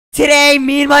Today,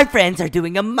 me and my friends are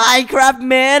doing a Minecraft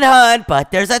manhunt,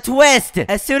 but there's a twist.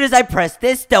 As soon as I press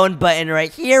this stone button right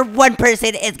here, one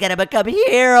person is gonna become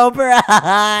HEROBRINE.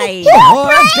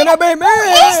 It's gonna be me.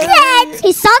 Who's that?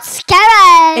 He sounds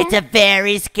scary. It's a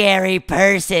very scary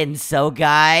person. So,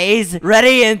 guys,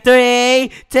 ready in 3,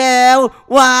 2, 1.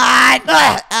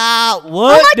 What Oh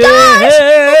my the gosh! heck?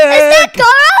 Is that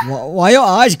Gara? Why are your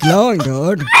eyes glowing,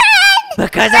 dude?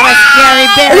 Because I'm a scary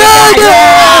bear.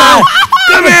 No!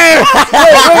 Come here!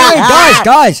 Wait,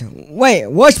 guys. Wait,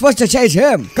 we're supposed to chase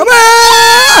him. Come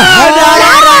here!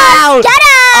 No! Get him!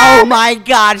 Oh my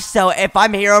gosh, so if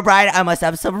I'm HEROBRINE, I must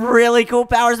have some really cool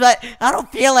powers, but I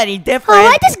don't feel any different.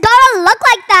 Why does Gara look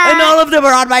like that? And all of them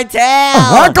are on my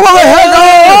tail. Come over here,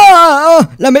 go!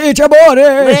 Let me eat your body.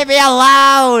 Leave me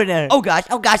alone. Oh gosh,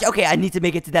 okay, I need to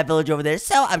make it to that village over there,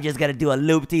 so I'm just gonna do a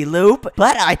loop-de-loop.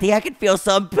 But I think I can feel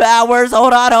some powers.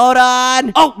 Hold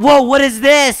on. Oh, whoa, what is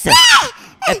this?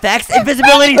 Effects,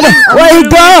 invisibility. Where you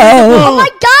go? Oh my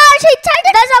gosh, he turned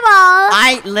invisible.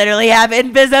 I literally have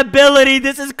invisibility.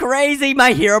 This is crazy.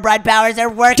 My HEROBRINE powers are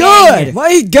working. Dude,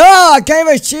 where you go? I can't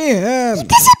even see him.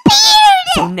 Disappeared.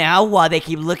 So now, while they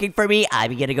keep looking for me,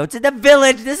 I'm gonna go to the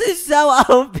village. This is so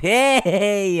OP. Guys,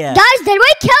 did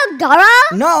we kill Gara?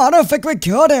 No, I don't think we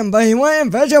killed him, but he went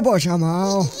invisible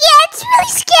somehow. Yeah, it's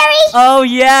really scary. Oh,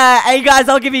 yeah. Hey, guys,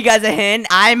 I'll give you guys a hint.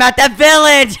 I'm at the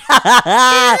village.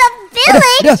 The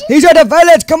village? He's at the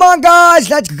village. Come on, guys.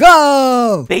 Let's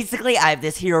go. Basically, I have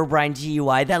this HEROBRINE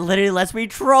GUI that literally lets me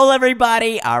troll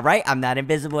everybody. All right, I'm not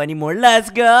invisible anymore. Let's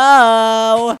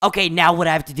go. Okay, now what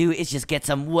I have to do is just get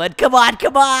some wood. Come on.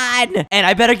 And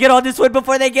I better get on this wood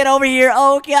before they get over here.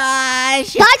 Oh,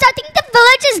 gosh. Guys, I think the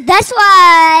village is this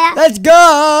way. Let's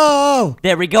go.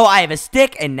 There we go. I have a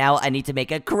stick, and now I need to make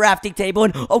a crafting table.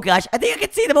 And oh, gosh, I think I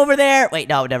can see them over there. Wait,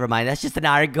 no, never mind. That's just an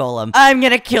iron golem. I'm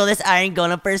gonna kill this iron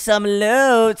golem for some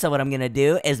loot. So what I'm gonna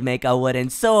do is make a wooden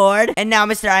sword. And now,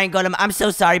 Mr. Iron Golem, I'm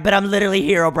so sorry, but I'm literally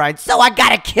HEROBRINE, so I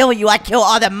gotta kill you. I kill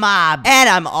all the mobs. And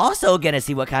I'm also gonna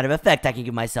see what kind of effect I can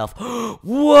give myself.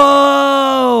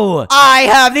 Whoa! I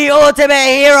have the ultimate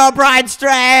HEROBRINE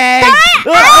strength!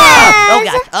 Oh,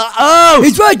 gosh.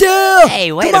 He's right there.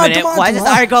 Hey, wait a minute. Why is this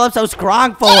Iron Golem so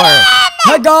strong for?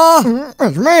 Hey, go.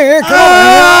 It's me. Come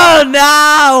Oh,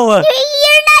 no! You're not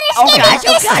Oh escaping gosh,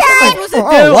 this what am I time. supposed to do?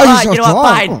 Oh, why is he so You know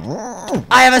what, strong? fine.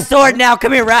 I have a sword now.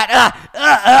 Come here, rat.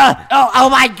 Oh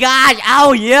my gosh.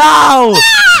 Oh, yo.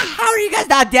 How are you guys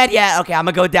not dead yet? Okay, I'm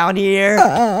gonna go down here.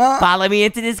 Follow me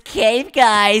into this cave,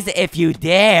 guys, if you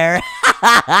dare.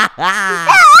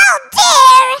 Oh,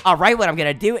 dear. All right, what I'm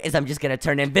gonna do is I'm just gonna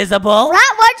turn invisible.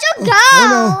 Rat, where'd you go?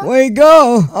 Oh, no. Where you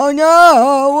go? Oh,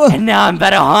 no. And now I'm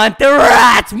gonna hunt the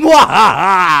rats.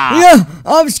 Yeah,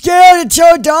 I'm scared. It's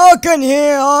so dark in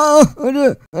here.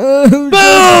 Boom!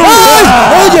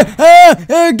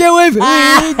 Get away from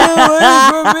me. Get away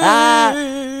from me.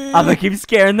 I'm gonna keep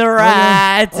scaring the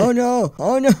rats. Oh, no.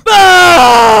 Oh, no.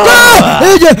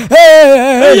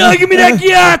 Hey, yo, give me that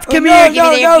cat! Come here,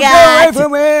 give me that cat! Get away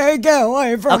from me! Get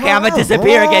away from me! Okay, I'm gonna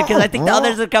disappear again because I think the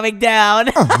others are coming down.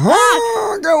 Get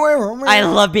away from me! I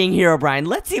love being HEROBRINE.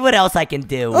 Let's see what else I can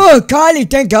do. Oh, Kylie,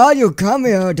 thank God you come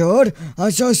here, dude.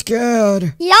 I'm so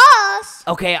scared. Yes.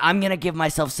 Okay, I'm gonna give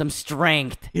myself some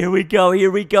strength. Here we go.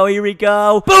 Boom!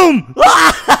 No,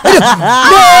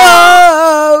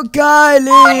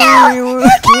 Kylie!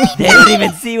 They don't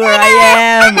even see where I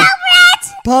am. No, Rat.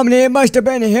 Pomni, it must have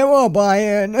been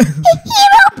HEROBRINE. HEROBRINE,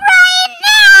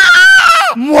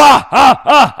 no.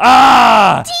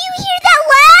 Mwahaha! Do you hear that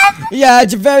laugh? Yeah,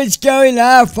 it's a very scary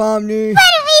laugh, Pomni. What do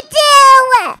we do?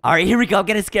 All right, here we go. I'm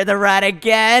gonna scare the rat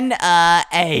again.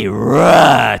 Hey,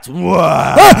 rat!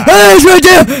 What? He's right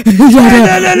there! He's right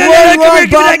there! No,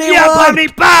 come here, Pomni!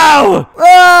 Bow!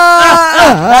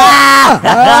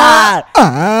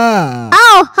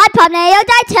 Oh, hi, Pomni. You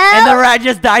died too. And the rat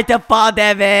just died to fall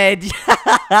damage.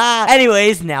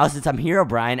 Anyways, now since I'm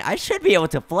HEROBRINE, I should be able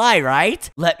to fly, right?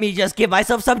 Let me just give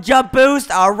myself some jump boost.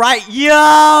 All right,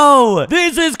 yo!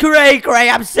 This is cray.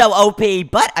 I'm so OP,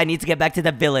 but I need to get back to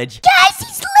the village. Guys,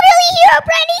 he's literally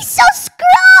HEROBRINE. He's so strong.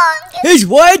 He's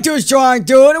way too strong,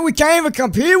 dude. We can't even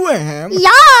compete with him.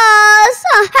 Yes.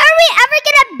 How are we ever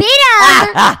gonna beat him?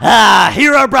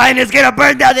 HEROBRINE is gonna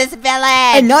burn down this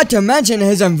village. And not to mention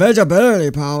his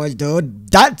invisibility powers, dude.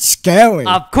 That's scary.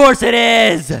 Of course it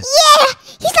is. Yeah,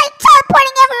 he's like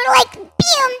teleporting everywhere like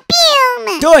boom,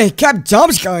 boom. Dude, he kept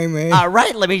jump scaring me.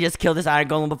 Alright, let me just kill this iron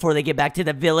golem before they get back to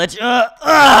the village.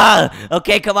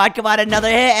 Okay, come on, another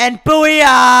hit, and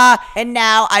booyah! And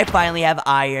now I finally have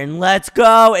iron. Let's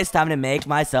go. It's time to make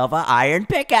myself an iron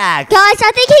pickaxe. Guys,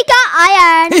 I think he got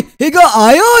iron. He got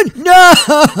iron?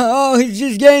 No, he's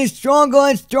just getting stronger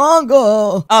and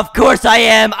stronger. Of course I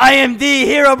am. I am the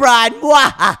Herobrine. Here's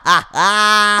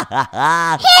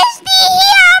the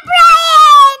Herobrine.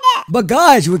 But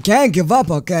guys, we can't give up,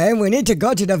 okay? We need to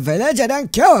go to the village and then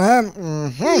kill him.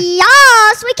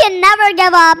 Yes, we can never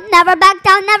give up. Never back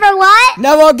down, never what?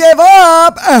 Never give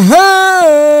up.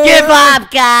 Give up,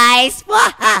 guys.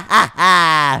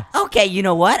 Okay, you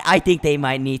know what? I think they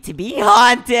might need to be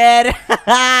haunted.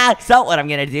 So what I'm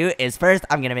gonna do is first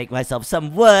I'm gonna make myself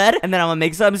some wood, and then I'm gonna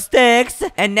make some sticks,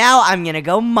 and now I'm gonna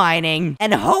go mining,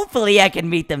 and hopefully I can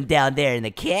meet them down there in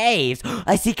the caves.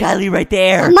 I see Kylie right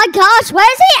there. Oh my gosh, where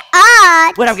is he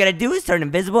at? What I'm gonna do is turn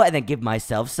invisible and then give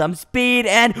myself some speed,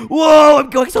 and whoa, I'm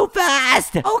going so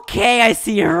fast. Okay, I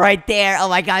see her right there. Oh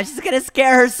my gosh, she's gonna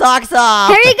scare her socks off.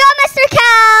 Here you go, Mr.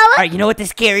 Cow. Alright, you know what the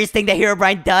scariest thing that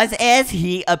Herobrine does is?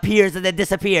 He appears and then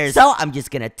disappears. So I'm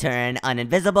just gonna turn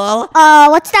uninvisible.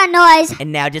 What's that noise?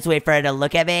 And now just wait for her to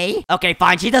look at me. Okay,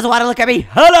 fine. She doesn't want to look at me.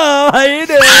 Hello, how you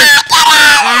doing?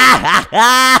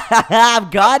 I'm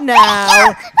gone now.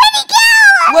 Where'd he go?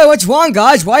 Wait, what's wrong,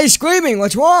 guys? Why are you screaming?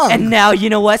 What's wrong? And now, you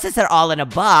know what? Since they're all in a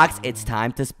box, it's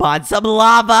time to spawn some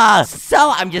lava. So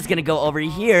I'm just gonna go over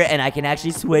here and I can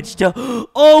actually switch to...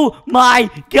 Oh my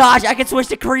gosh, I can switch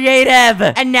to creative.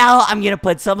 And now I'm gonna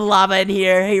put some lava in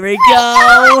here. Here we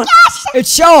go. It's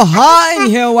so hot in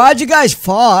here. Why'd you guys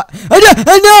fall? No!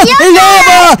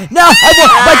 Lava! No!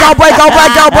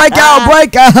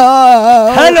 Break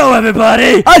out! Hello,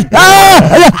 everybody.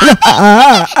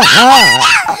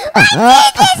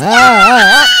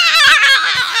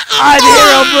 I'm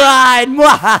Herobrine.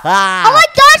 Oh my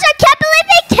gosh, I can't believe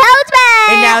he killed me.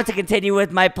 And now to continue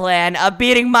with my plan of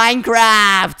beating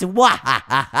Minecraft.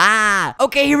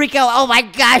 Okay, here we go. Oh my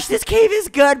gosh, this cave is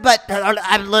good, but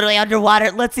I'm literally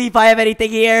underwater. Let's see if I have anything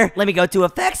here. Let me go to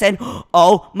effects and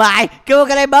oh my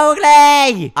googly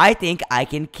moogly. I think I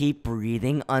can keep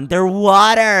breathing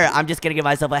underwater. I'm just gonna give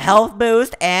myself a health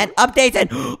boost and updates, and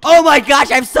oh my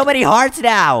gosh, I have so many hearts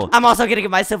now. I'm also gonna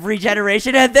give myself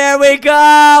regeneration, and there we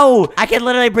go. I can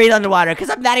literally breathe underwater because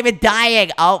I'm not even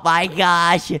dying. Oh my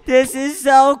gosh, this is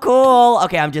so cool.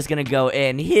 Okay, I'm just gonna go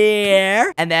in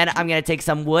here, and then I'm gonna take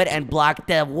some wood and block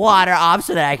the water off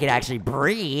so that I can actually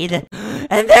breathe.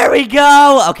 And there we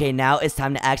go. Okay, now it's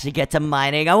time to actually get to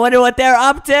mining. I wonder what they're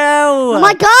up to. Oh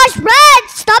my gosh, Red,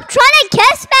 stop trying to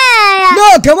kiss me.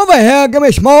 No, come over here. Give me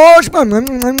s'mores. No, I'm too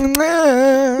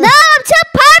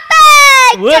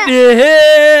perfect. What the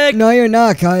heck? No, you're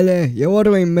not, Kylie. You're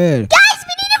ordering mid. Guys,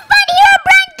 we need to find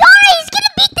Herobrine Gara. He's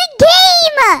gonna beat the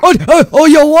game. Oh,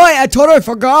 you're right. I totally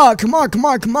forgot. Come on.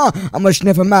 I'm gonna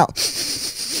sniff him out.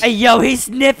 Hey, yo, he's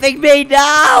sniffing me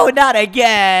now. Not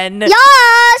again.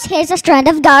 Yes, here's a strand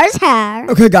of Gara's hair.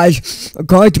 Okay, guys.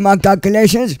 According to my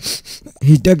calculations,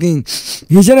 he's in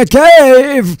a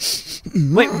cave.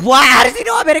 Wait, what? How does he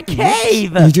know I'm in a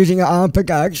cave? He's using an iron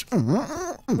pickaxe.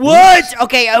 What?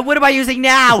 Okay, what am I using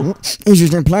now? He's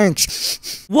using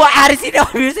planks. What? How does he know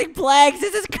I'm using planks?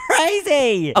 This is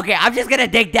crazy. Okay, I'm just gonna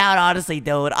dig down, honestly,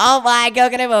 dude. Oh my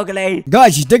googly moogly.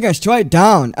 Guys, he's digging straight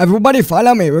down. Everybody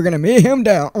follow me. We're gonna meet him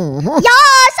down. Yes,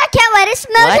 I can't wait to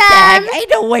smooth What the heck? him. Ain't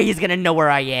no way he's gonna know where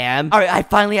I am. Alright, I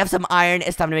finally have some iron.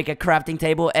 It's time to make a crafting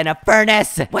table and a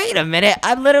furnace. Wait a minute,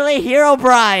 I'm literally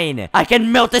Herobrine. I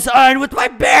can melt this iron with my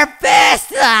bare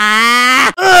fist.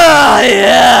 Ah!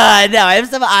 Yeah. Now I have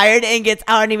some iron ingots.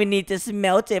 I don't even need to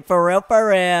smelt it for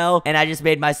real. And I just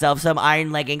made myself some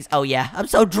iron leggings. Oh yeah, I'm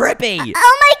so drippy.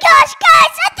 Oh my gosh,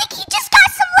 guys, I think he just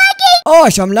got some leggings. Oh,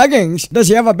 some leggings. Does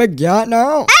he have a big yacht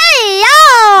now? Hey, yo,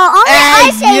 only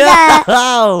I say that.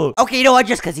 Yo! Okay, you know what?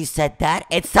 Just because you said that,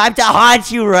 it's time to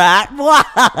haunt you, rat. No,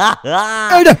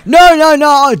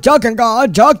 I'm joking, God,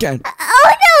 I'm joking. Oh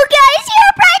no, guys,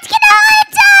 Herobrine's gonna hunt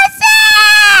us.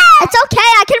 It's okay,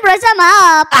 I can raise him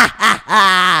up.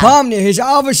 Pomni, he's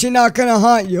obviously not gonna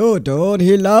haunt you, dude.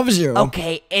 He loves you.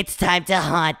 Okay, it's time to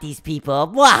haunt these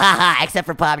people. Except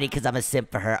for Pomni, because I'm a simp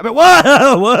for her. I mean,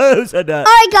 whoa, said that?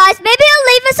 Alright, guys, maybe he'll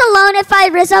leave us alone if I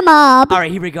raise him up.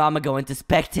 Alright, here we go. I'm gonna go into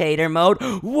spectator mode.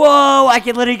 Whoa, I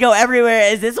can literally go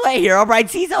everywhere. Is this what Herobrine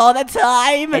sees all the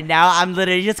time? And now I'm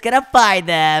literally just gonna find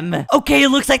them. Okay, it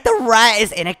looks like the rat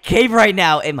is in a cave right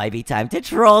now. It might be time to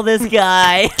troll this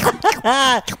guy.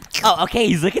 Oh, okay,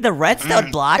 he's looking at the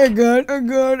redstone block. Good.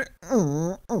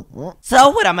 So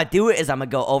what I'm gonna do is I'm gonna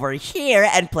go over here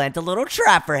and plant a little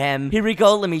trap for him. Here we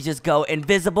go. Let me just go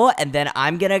invisible, and then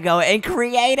I'm gonna go in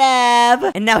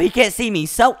creative. And now he can't see me.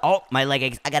 So, oh, my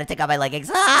leggings. I gotta take off my leggings.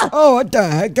 Ah! Oh, what the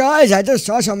heck, guys? I just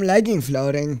saw some legging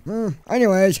floating.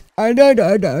 Anyways, So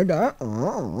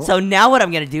now what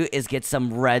I'm gonna do is get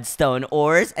some redstone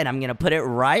ores, and I'm gonna put it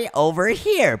right over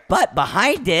here. But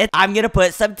behind it, I'm gonna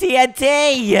put some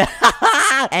TNT.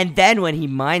 And then when he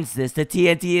mines this, the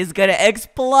TNT is gonna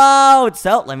explode.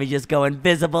 So let me just go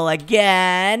invisible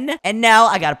again. And now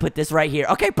I gotta put this right here.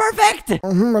 Okay, perfect.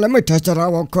 Let me test it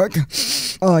out real quick.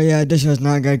 Oh, yeah, this is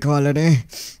not good quality.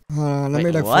 Let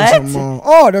me look for some more.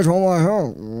 Oh, there's one more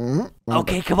here.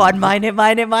 Okay, come on, mine it.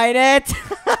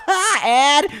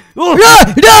 And No! oh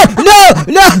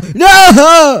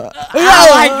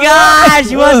my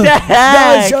gosh, what the heck?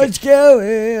 That's so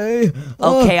scary.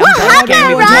 Okay, I'm happened,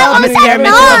 gonna Ryan? scare me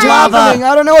to the lava.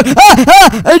 I don't know what.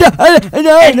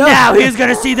 And now he's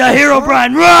gonna see the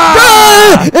Herobrine.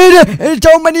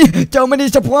 So many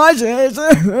surprises.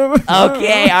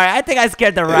 Okay, alright, I think I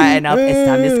scared the rat enough. It's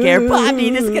time to scare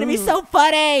Pomni. This is gonna be so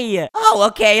funny. Oh,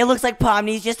 okay, it looks like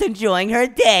Pomni's just enjoying her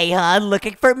day, huh?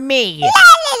 Looking for me. La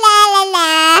la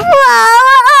la.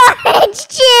 Whoa, orange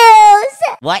juice.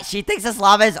 What? She thinks this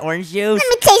lava is orange juice? Let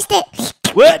me taste it.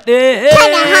 What the heck?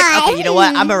 Kinda hot. Okay, you know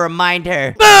what? I'm gonna remind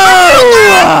her.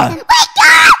 Wake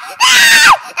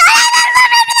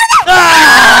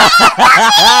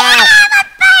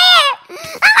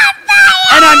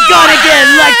And I'm gonna get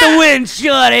like the wind,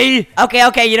 shorty.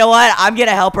 Okay, you know what? I'm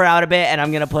gonna help her out a bit, and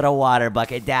I'm gonna put a water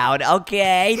bucket down.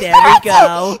 Okay, there we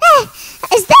go.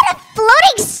 Is that a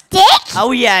floating stick?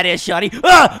 Oh yeah, it is, shorty. Oh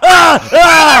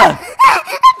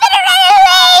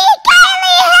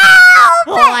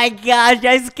my gosh,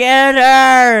 I scared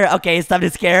her. Okay, it's time to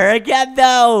scare her again,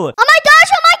 though. Oh my gosh,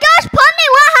 Pomni,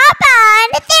 what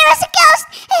happened? There was a ghost.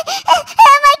 Oh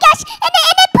my gosh, and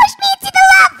it pushed me into the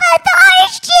lava, the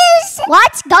orange juice.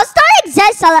 What? Ghosts don't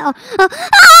exist. Oh, no.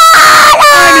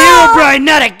 I'm Herobrine,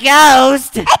 not a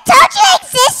ghost. I told you it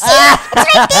existed.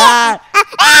 It's right there.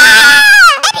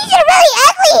 And he's a really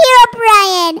ugly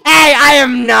Herobrine. Hey, I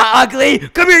am not ugly.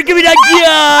 Come here, give me that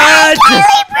gun.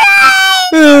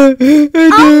 Oh no!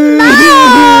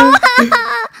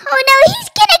 Oh no, he's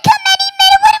gonna come any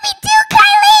minute. What do we do,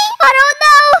 Kylie? I don't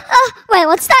know. Wait,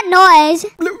 what's that noise?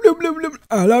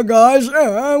 Hello, guys.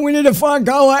 We need to find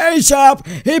Gara ASAP.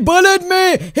 He bullied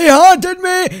me. He haunted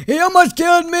me. He almost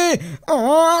killed me. Come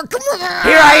on.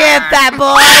 Here I am, fat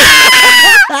boy.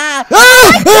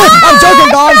 I'm joking,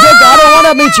 Gara. I don't want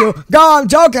to meet you. Gara,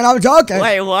 I'm joking.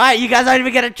 Wait, what? You guys aren't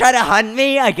even gonna try to hunt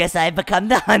me? I guess I've become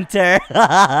the hunter.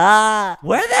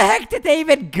 Where the heck did they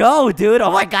even go, dude?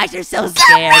 Oh my gosh, you're so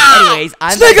scared. Anyways,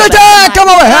 I'm Sneak attack! Come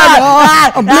over here,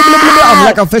 Gara. I'm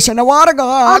like a fish in the water,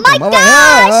 Gara. Oh my Come over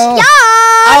gosh! here.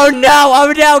 Oh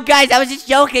no, guys, I was just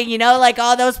joking, you know, like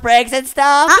all those pranks and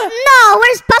stuff. No,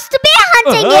 we're supposed to be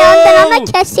hunting you, and then I'm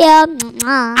gonna kiss you.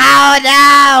 Oh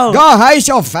no! Gara, how you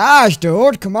so fast,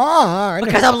 dude? Come on.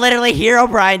 Because I'm literally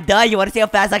Herobrine, duh. You want to see how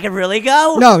fast I can really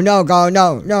go? No, Gara,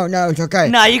 no, it's okay.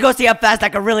 No, you go see how fast I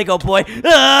can really go, boy.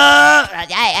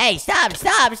 Hey, stop.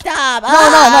 No, it's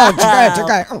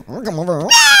okay. Come over.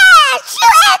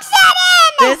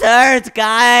 This hurts,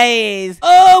 guys.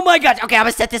 Oh my gosh. Okay, I'm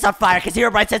gonna set this on fire because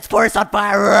Herobrine sets forest on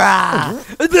fire.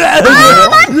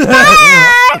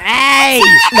 Hey!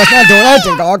 That's not doing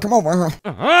anything, Gara. Come over.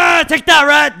 Take that,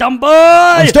 rat, dumb boy.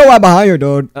 I'm still right behind you,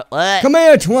 dude. What? Come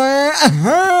here, twin.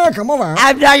 Come over.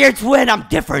 I'm not your twin. I'm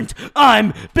different.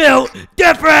 I'm built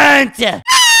different. What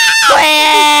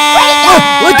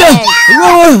the?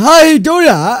 How you do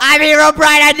that? I'm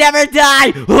Herobrine. I never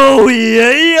die. Oh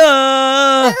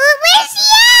yeah. Where's he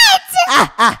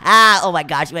at? Oh my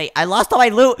gosh, wait, I lost all my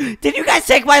loot. Did you guys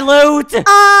take my loot?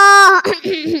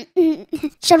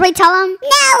 Should we tell him?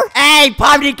 No. Hey,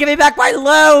 Pomni, give me back my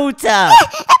loot.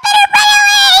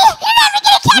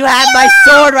 You have my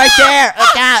sword right there.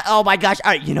 Oh my gosh.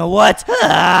 All right, you know what?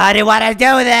 I didn't want to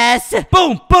do this.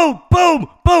 Boom, boom, boom,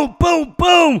 boom, boom,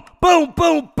 boom, boom,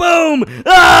 boom, boom.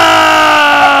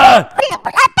 I better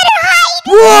hide.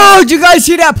 Whoa, did you guys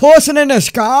see that person in the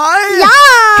sky? Yeah.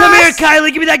 Come here,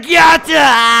 Kylie. Give me that yacht.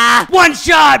 One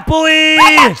shot, boy.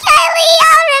 Kylie,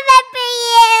 I'll remember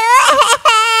you.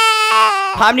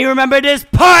 Pomni, remember this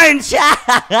punch.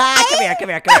 Come here.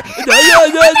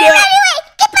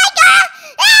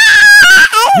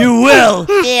 You will.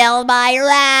 Kill my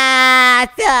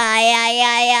rat.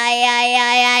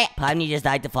 Pomni just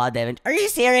died to fall damage. Are you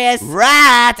serious?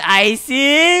 Rat, I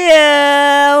see you!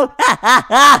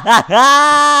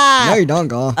 No, you don't,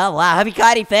 Gar. Oh, wow. Have you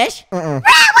caught any fish? Rat, what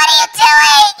are you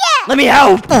doing? Let me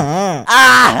help!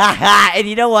 And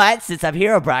you know what? Since I'm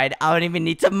Herobrine, I don't even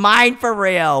need to mine for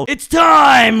real. It's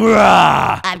time!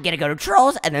 Rah! I'm gonna go to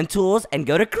Trolls, and then Tools, and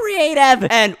go to Creative.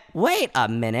 And wait a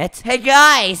minute. Hey,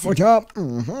 guys! What's up?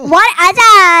 What is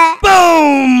it?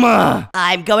 Boom!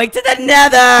 I'm going to the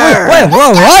Nether! Wait,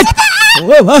 what?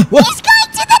 What? He's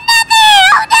going to the Nether!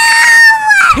 Oh no!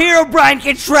 Herobrine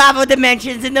can travel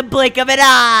dimensions in the blink of an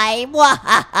eye!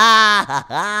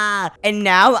 And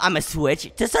now I'm gonna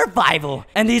switch to survival,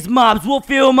 and these mobs will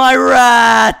feel my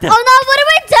wrath! Oh no, what do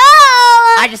we do?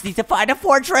 I just need to find a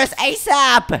fortress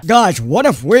ASAP! Guys, what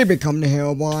if we become the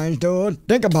Herobrines, dude?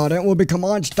 Think about it, we'll become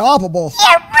unstoppable.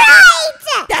 You're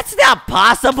right! That's not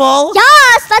possible!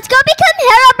 Yes, let's go become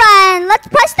Herobrine. Let's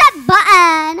press that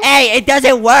button. Hey, it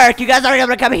doesn't work! You guys aren't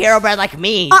gonna become a Herobrine like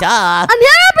me, duh! I'm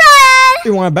Herobrine.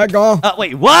 You wanna bet, Gar?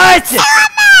 Wait, what?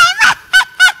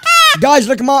 Guys,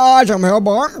 look at my eyes, I'm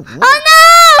Herobrine. Oh no!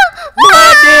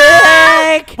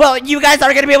 Nick! Well, you guys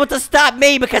aren't gonna be able to stop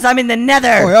me because I'm in the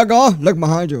Nether! Oh, yeah, Gar? Look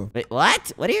behind you. Wait,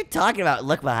 what? What are you talking about?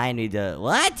 Look behind me, dude.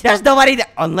 What? There's nobody there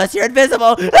unless you're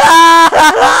invisible. I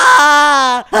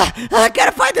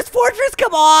gotta find this fortress.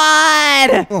 Come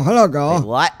on. Oh, hello, Gar. Wait,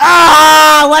 what?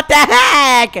 Ah! What the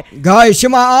heck? Guys, you see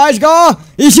my eyes, Gar?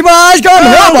 You see my eyes, Gar? I'm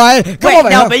Herobrine. Come Wait, over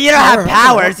no, here. but you don't have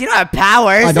powers. You don't have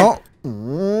powers. I don't.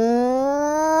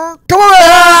 Come over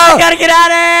I here! gotta get out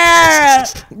of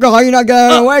here! Gar, you're not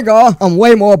getting away, Gar. I'm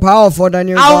way more powerful than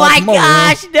you, Oh Gar. my Come over here.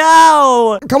 gosh,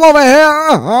 no! Come over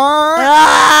here.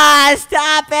 Ah,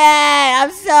 stop it! I'm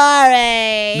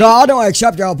sorry. Gar, I don't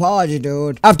accept your apology,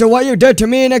 dude. After what you did to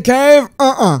me in the cave,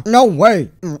 no way.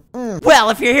 Well,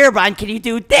 if you're here, Brian, can you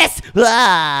do this?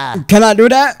 Ah. Can I do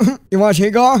that? You want to see,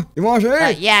 Gar? You want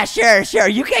to see? Yeah, sure.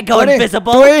 You can't go Ready?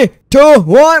 invisible. 3, 2,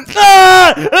 1.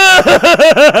 Ah!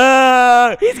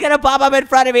 He's gonna pop up in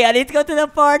front of me. I need to go to the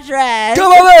fortress.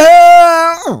 Come over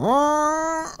here.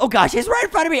 Oh gosh, he's right in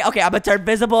front of me. Okay, I'm gonna turn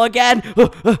visible again.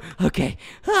 Okay.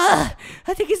 I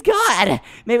think he's gone.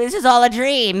 Maybe this is all a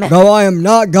dream. No, I am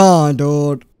not gone,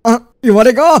 dude. You want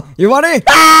to go? You want to?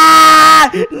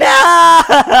 Ah! No!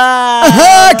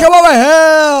 Come over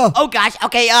here. Oh gosh.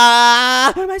 Okay.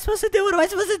 What am I supposed to do?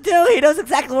 He knows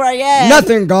exactly where I am.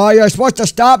 Nothing, Gar. You're supposed to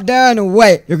stop there and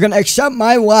wait. You're gonna accept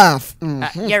my wrath.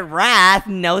 Your wrath?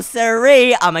 No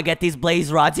siree. I'm gonna get these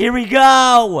blaze rods. Here we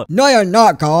go. No, you're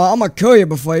not, Gar. I'm gonna kill you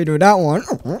before you do that one.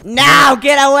 Now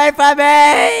get away from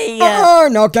me.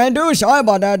 No, can't do. Sorry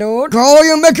about that, dude. Gar,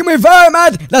 you're making me very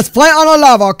mad. Let's play on the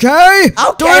lava, okay?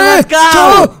 Okay, let's go. 2,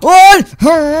 1.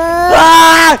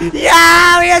 Ah!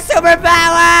 Yeah, we have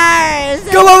superpowers.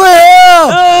 Come over here.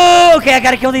 Oh, okay, I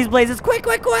gotta kill these blazes. Quick.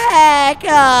 Oh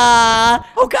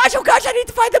gosh, I need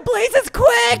to find the blazes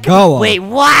quick. Go on. Wait,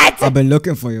 what? I've been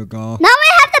looking for you, Gar. Now we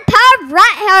have the power of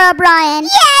Rat Herobrine.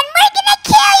 Yeah, and we're gonna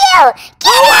kill you.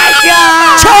 Oh my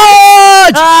god!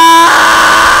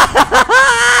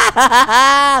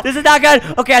 Charge! This is not good.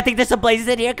 Okay, I think there's some blazes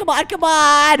in here. Come on. Come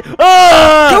over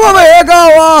here,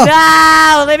 Gar.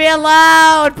 No, leave me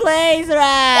alone, please,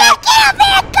 Rat. Get over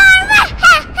here, Gar.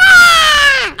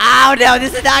 Oh no,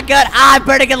 this is not good. I'm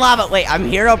burning in lava. Wait, I'm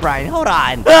Herobrine. Hold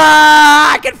on.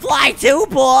 I can fly too,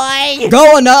 boy.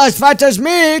 Go on, not as fast as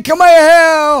me. Come over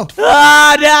here.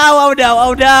 Oh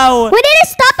no. We need to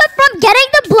stop it from getting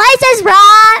the blazes,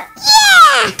 Rat.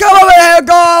 Yeah. Come over here,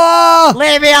 Gar.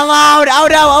 Leave me alone. Oh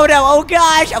no. Oh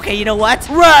gosh. Okay, you know what?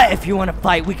 Right, if you want to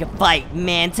fight, we can fight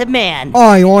man to man.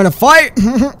 Oh, you want to fight?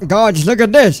 Gar, just look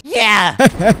at this. Yeah.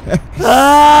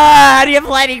 How do you have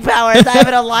lightning powers? I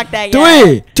haven't unlocked that yet.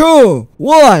 3, 2,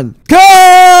 1, go!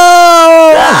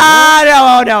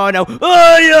 No.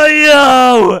 Oh,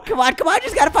 yo. Come on.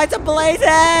 Just gotta find some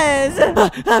blazes.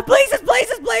 Blazes.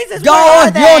 Go Where are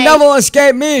on, they? you'll never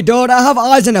escape me, dude. I have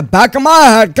eyes in the back of my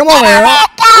head. Come over here.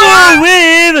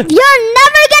 Leave. You're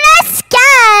never gonna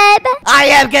escape. I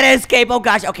am gonna escape. Oh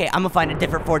gosh. Okay, I'm gonna find a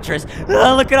different fortress.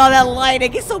 Look at all that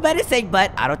lighting. It's so menacing,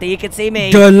 but I don't think you can see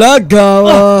me. Good luck,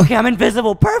 Gar. Okay, I'm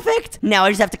invisible. Perfect. Now I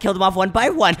just have to kill them off one by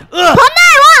one. Pomni, what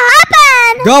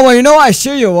happened? Gar, well, you know I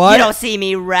see you, what? You don't see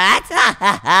me, rat.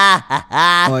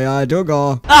 Oh, yeah, I do,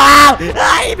 Gar. Ow!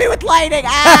 Hit me with lightning.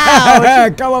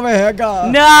 Ouch! Come over here, Gar.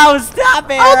 No, stop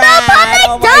it, Oh, no, Rat. Pomni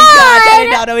Oh my gosh, I died.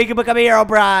 did not know he could become a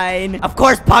Herobrine. Of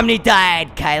course, Pomni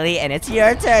died, Kylie, and it's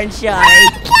your turn, Shine.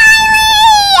 Kylie.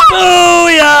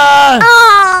 Booyah!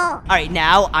 Oh. Alright,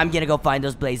 now I'm gonna go find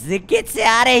those blazes. It gets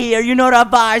out of here. You know the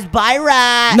bars. Bye,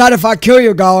 rat. Not if I kill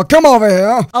you, Gara. Come over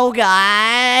here. Oh,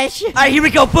 gosh. Alright, here we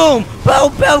go. Boom.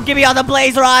 Boom, boom. Give me all the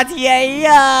blaze rods.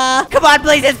 Yeah. Come on,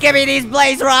 blazes. Give me these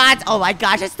blaze rods. Oh, my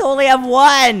gosh. I still only have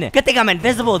one. Good thing I'm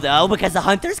invisible, though, because the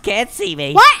hunters can't see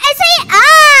me. What is he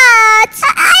at?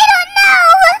 I don't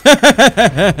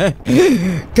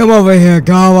know. Come over here,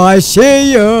 Gara. I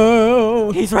see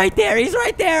you. He's right there. He's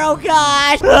right there. Oh,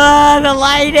 gosh. Ah, the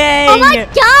lighting. Oh my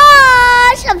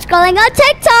gosh! I'm scrolling on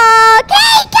TikTok.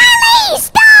 Hey, Kylie,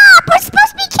 stop! We're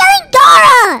supposed to be killing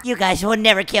Gara. You guys will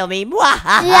never kill me.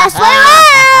 Yes, we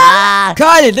will.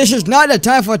 Kylie, this is not the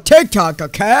time for TikTok,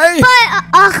 okay?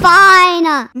 But fine.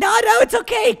 No, it's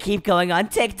okay. Keep going on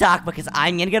TikTok because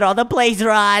I'm gonna get all the blaze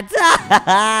rods.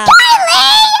 Kylie!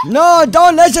 No,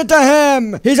 don't listen to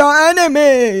him. He's our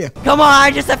enemy. Come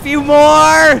on, just a few more.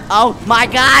 Oh my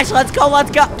gosh, let's go,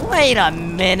 let's go. Wait a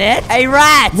minute. Hey,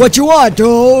 rat. What you want,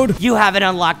 dude? You haven't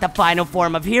unlocked the final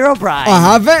form of HEROBRINE. I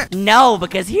haven't? No,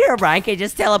 because HEROBRINE can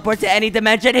just teleport to any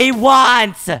dimension he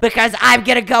wants. Because I'm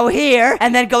gonna go here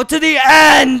and then go to the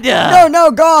end.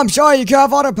 No, go. I'm sorry. You can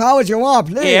have all the powers you want,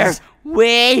 please. Here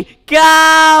we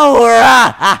go.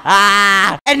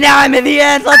 And now I'm in the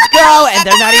end. Let's go. And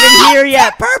they're not even here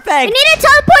yet. Perfect. You need to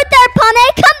teleport there,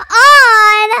 Pomni. Come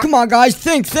on. Come on, guys.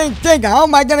 Think. How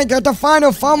am I gonna get the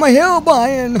final form of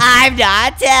HEROBRINE? I'm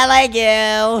not telling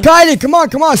you. Kylie, come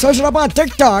on. Search it up on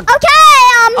TikTok. Okay,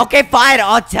 Okay, fine.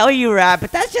 I'll tell you, Rat,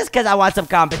 but that's just because I want some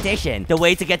competition. The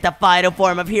way to get the final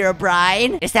form of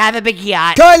HEROBRINE is to have a big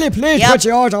yacht. Kylie, please Yep. put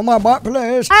yours on my butt,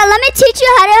 please. Alright, let me teach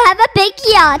you how to have a big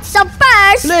yacht. So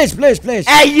first, Please.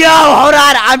 Hey, yo, hold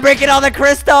on. I'm breaking all the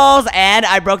crystals, and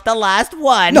I broke the last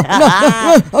one. No.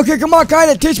 Okay, come on,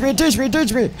 Kylie. Teach me.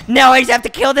 No, I just have to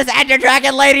kill this Ender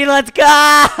Dragon lady. Let's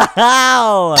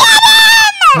go.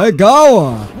 Hey,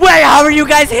 go. Wait, how are you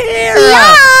guys here?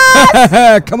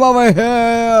 Come over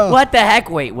here. What the heck?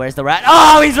 Wait, where's the rat?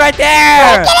 Oh, he's right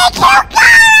there.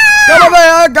 Come over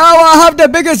here, go. I have the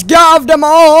biggest gun of them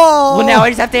all. Well, now I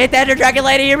just have to hit the Ender Dragon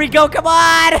lady. Here we go. Come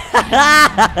on.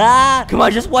 Come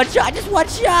on, just one shot.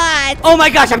 Oh my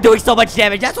gosh, I'm doing so much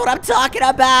damage. That's what I'm talking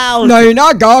about. No, you're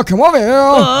not, go. Come over here.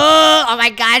 Oh my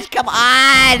gosh, come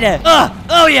on.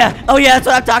 Oh yeah, that's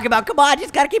what I'm talking about. Come on,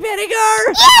 just gotta keep hitting her.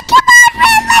 yeah, come on,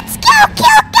 Red. Let's go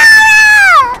kill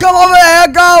Gara. Come over here,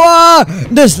 go.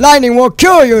 This lightning will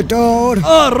kill you, dude.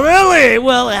 Oh, really?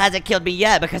 Well, it hasn't killed me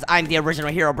yet because I'm the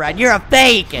original HEROBRINE. You're a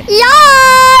fake.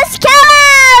 Yes, kill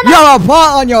him. You have a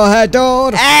pot on your head,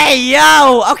 dude. Hey,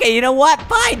 yo. Okay, you know what?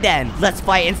 Fine then. Let's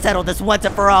fight and settle this once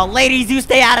and for all. Ladies, you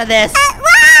stay out of this.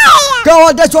 Why? Go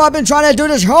on, that's what I've been trying to do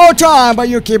this whole time, but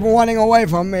you keep running away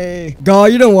from me. Go,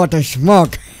 you don't want to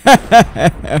smoke.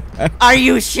 Are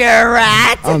you sure,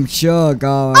 Rat? I'm sure,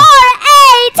 go.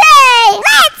 R-A-T.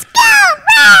 Let's go,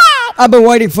 Red. I've been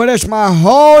waiting for this my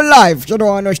whole life. You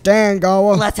don't understand, go.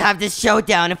 Let's have this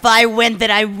showdown. If I win,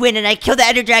 then I win, and I kill the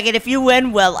Ender Dragon. If you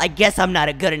win, well, I guess I'm not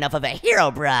a good enough of a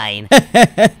HEROBRINE.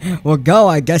 Well, go,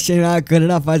 I guess you're not good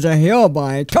enough as a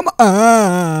HEROBRINE. Come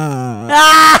on.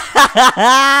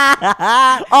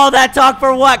 All that talk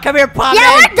for what? Come here, Pomni.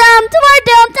 Yeah, we're doomed.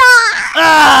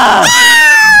 Ah!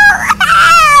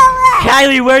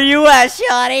 Kylie, where you at,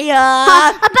 shawty?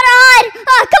 I better hide.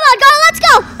 Come on, girl, let's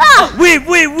go.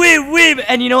 Weave.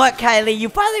 And you know what, Kylie? You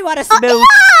finally want to smooch.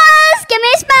 Yes, give me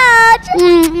a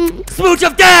smooch. Smooch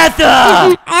of death!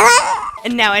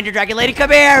 And now, Ender Dragon Lady,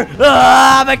 come here.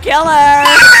 I'm a killer.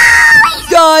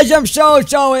 Guys, I'm so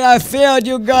sorry I failed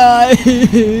you guys. Oh,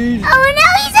 no,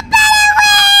 he's a better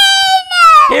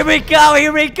win. Here we go.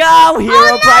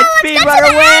 HEROBRINE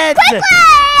Speedrunner wins.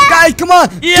 Guys, come on.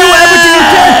 Yes! Do everything you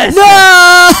can.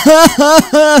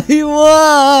 No! He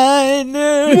won.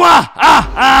 Oh,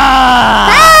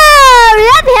 we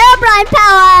have HEROBRINE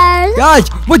powers. Guys,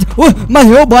 what? My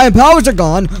HEROBRINE powers are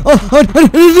gone.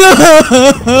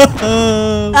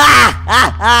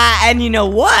 And you know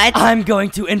what? I'm going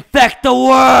to infect the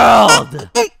world.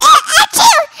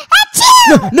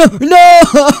 No!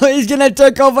 He's gonna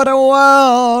take over the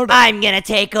world. I'm gonna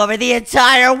take over the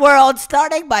entire world,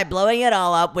 starting by blowing it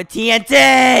all up with TNT.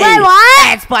 Wait, what?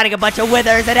 And spawning a bunch of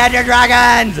withers and Ender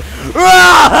Dragons.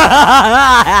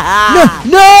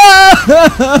 No!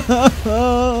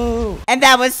 And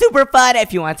that was super fun.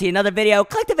 If you want to see another video,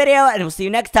 click the video, and we'll see you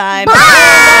next time. Bye!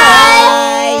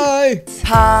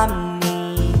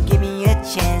 Pomni, give me a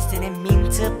chance. Didn't mean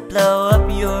to blow up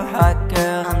your heart,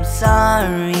 girl. I'm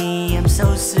sorry, I'm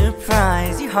so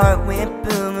surprised. Your heart went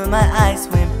boom and my eyes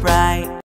went bright.